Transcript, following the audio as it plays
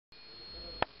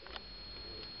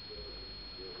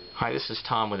Hi, this is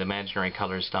Tom with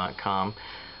ImaginaryColors.com.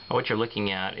 What you're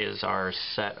looking at is our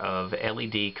set of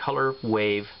LED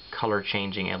Colorwave color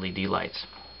changing LED lights.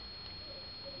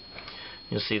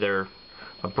 You'll see they're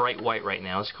a bright white right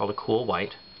now. It's called a cool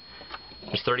white.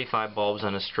 There's 35 bulbs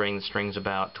on a string. The string's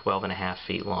about 12.5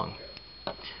 feet long.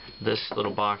 This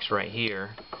little box right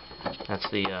here, that's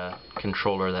the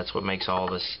controller. That's what makes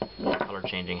all this color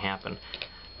changing happen.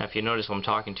 Now if you notice when I'm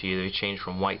talking to you, they changed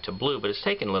from white to blue, but it's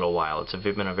taken a little while. It's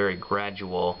been a very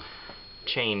gradual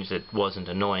change that wasn't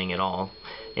annoying at all.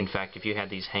 In fact, if you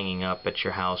had these hanging up at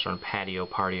your house or in a patio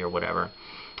party or whatever,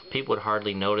 people would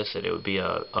hardly notice it. It would be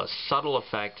a subtle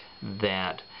effect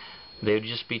that they would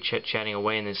just be chit-chatting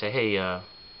away and they'd say, hey,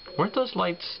 weren't those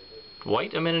lights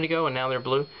white a minute ago and now they're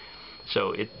blue?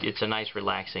 So it's a nice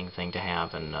relaxing thing to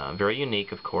have, and very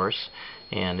unique, of course,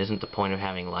 and isn't the point of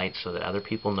having lights so that other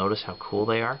people notice how cool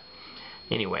they are?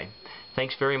 Anyway,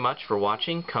 thanks very much for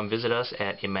watching. Come visit us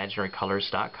at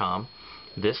ImaginaryColors.com.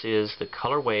 This is the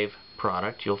Colorwave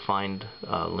product. You'll find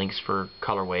links for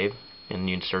Colorwave, and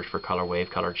you can search for Colorwave,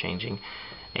 color changing.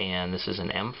 And this is an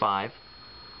M5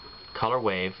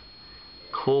 Colorwave,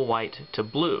 cool white to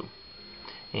blue.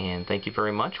 And thank you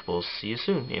very much. We'll see you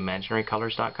soon.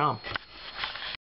 ImaginaryColors.com.